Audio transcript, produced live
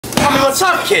what's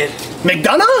up, kid?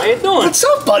 McDonough? How you doing? What's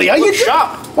up, buddy? How you doing?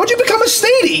 Why'd you become a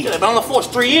statey? I've been on the force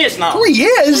 3 years now. 3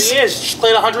 years? 3 years. Just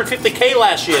played 150K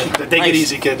last year. Take it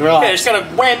easy, kid. Relax. Yeah, just got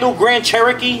a brand new Grand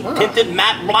Cherokee, tinted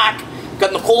matte black.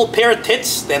 Got a cool pair of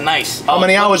tits. They're nice. How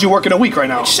many hours you working a week right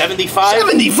now? 75.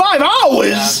 75 hours?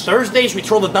 Yeah. Thursdays, we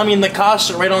throw the dummy in the car,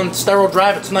 sit right on Stereo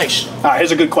Drive. It's nice. All right,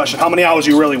 here's a good question. How many hours are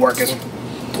you really working?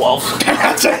 12.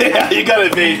 Yeah, you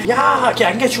gotta be. Yeah, okay,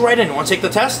 I can get you right in. You want to take the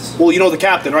test? Well, you know the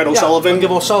captain, right? O'Sullivan? We'll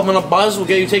give O'Sullivan a buzz. We'll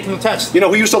get you taking the test. You know,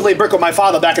 we used to lay brick with my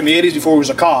father back in the 80s before he was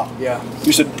a cop. Yeah.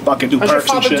 Used to fucking do How's your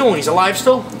perks and father shit. doing? He's alive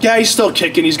still? Yeah, he's still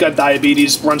kicking. He's got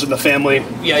diabetes, runs in the family.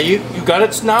 Yeah, you got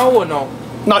it now or no?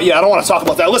 Not yet. I don't want to talk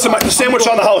about that. Listen, Mike, the sandwich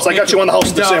on the house. I got you on the house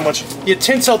with the sandwich. Your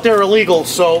tints out there are illegal,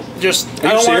 so just...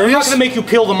 Are you serious? I'm not going to make you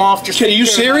peel them off. Just Kid, are you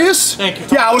serious? Thank you.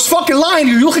 Yeah, I was fucking lying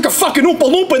to you. You look like a fucking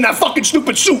Oompa Loompa in that fucking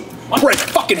stupid suit. Prick.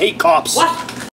 Fucking hate cops. What?